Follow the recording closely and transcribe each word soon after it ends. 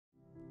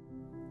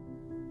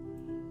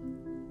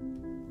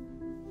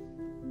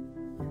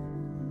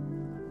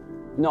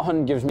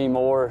Nothing gives me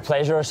more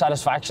pleasure or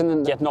satisfaction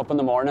than getting up in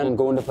the morning and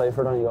going to play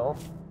for Donegal.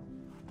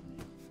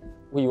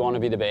 We want to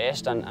be the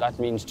best, and that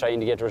means trying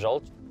to get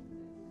results.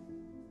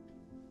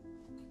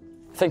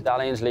 I think the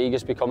Allianz League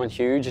is becoming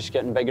huge. It's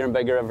getting bigger and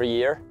bigger every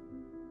year.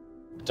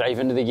 Drive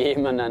into the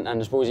game, and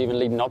I suppose even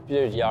leading up,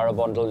 you are a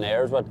bundle of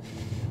nerves. But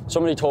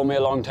somebody told me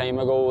a long time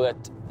ago that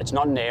it's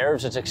not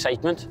nerves, it's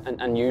excitement,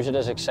 and use it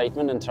as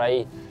excitement and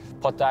try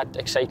put that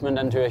excitement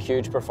into a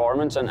huge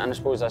performance, and I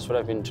suppose that's what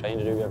I've been trying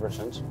to do ever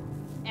since.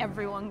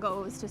 Everyone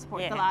goes to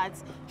support the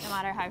lads, no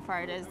matter how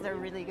far it is. They're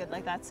really good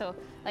like that. So,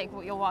 like,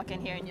 you'll walk in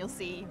here and you'll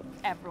see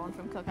everyone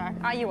from Kilcar.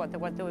 You would. There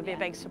would be a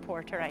big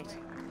supporter, right?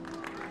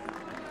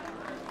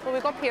 Well, we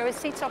go up here. There's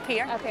seats up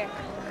here. Up here.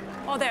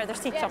 Oh, there's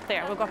seats up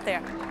there. We'll go up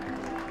there.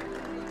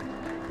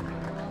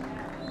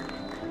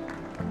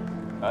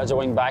 As a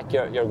wing back,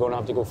 you're going to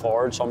have to go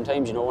forward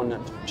sometimes, you know, and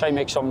try and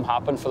make something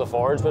happen for the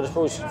forwards. But I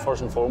suppose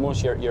first and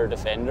foremost, you're a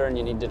defender, and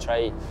you need to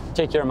try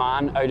take your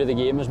man out of the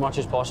game as much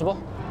as possible.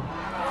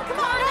 Come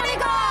on,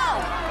 Donegal!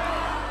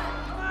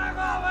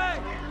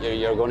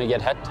 You're going to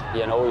get hit,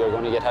 you know, you're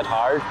going to get hit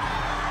hard.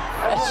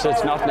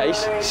 It's not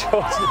nice, so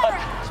it's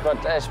not.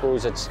 But I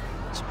suppose it's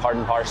part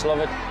and parcel of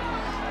it.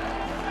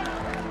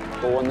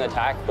 Go on the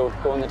attack, don't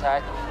go on the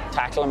attack.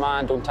 Tackle a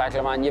man, don't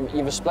tackle a man. You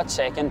have a split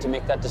second to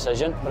make that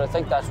decision, but I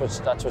think that's what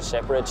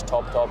separates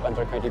top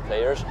inter-county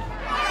players.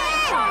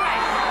 Yes!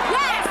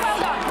 Well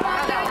done.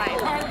 Well done,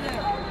 right.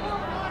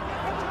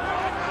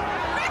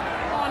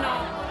 Oh no.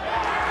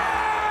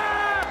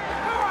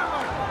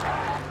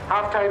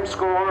 Half-time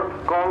score,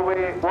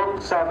 Galway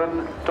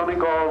 1-7,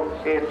 Donegal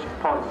 8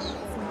 points.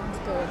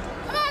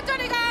 Come on,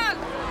 Donegal!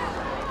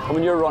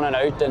 When you're running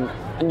out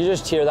and you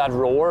just hear that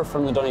roar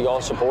from the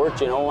Donegal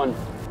support, you know, and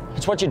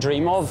it's what you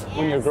dream of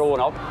when you're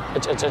growing up.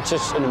 It's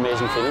just an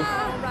amazing feeling.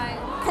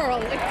 Pearl.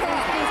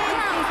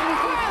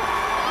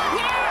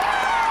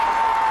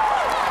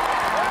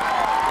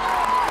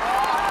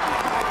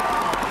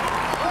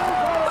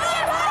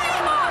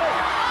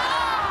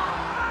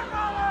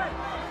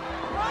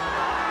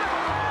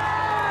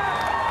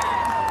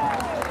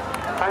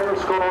 Final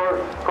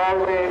score,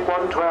 Galway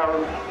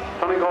 112,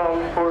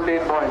 Donegal 14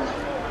 points.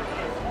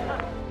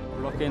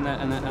 We're lucky in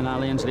an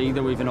Allianz League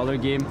that we've another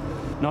game.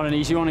 Not an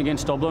easy one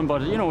against Dublin,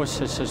 but you know,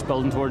 it's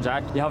building towards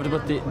that. You have to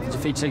put the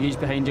defeats like these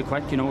behind you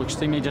quick, you know,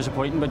 extremely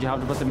disappointing, but you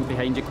have to put them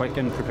behind you quick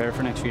and prepare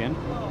for next weekend.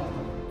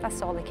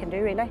 That's all they can do,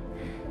 really.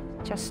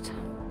 Just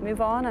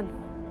move on and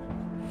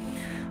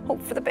hope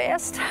for the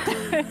best.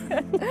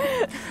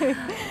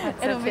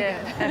 It'll be good.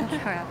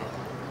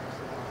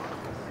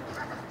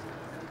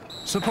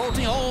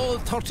 Supporting all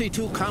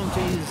 32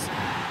 counties,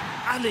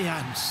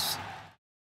 Allianz.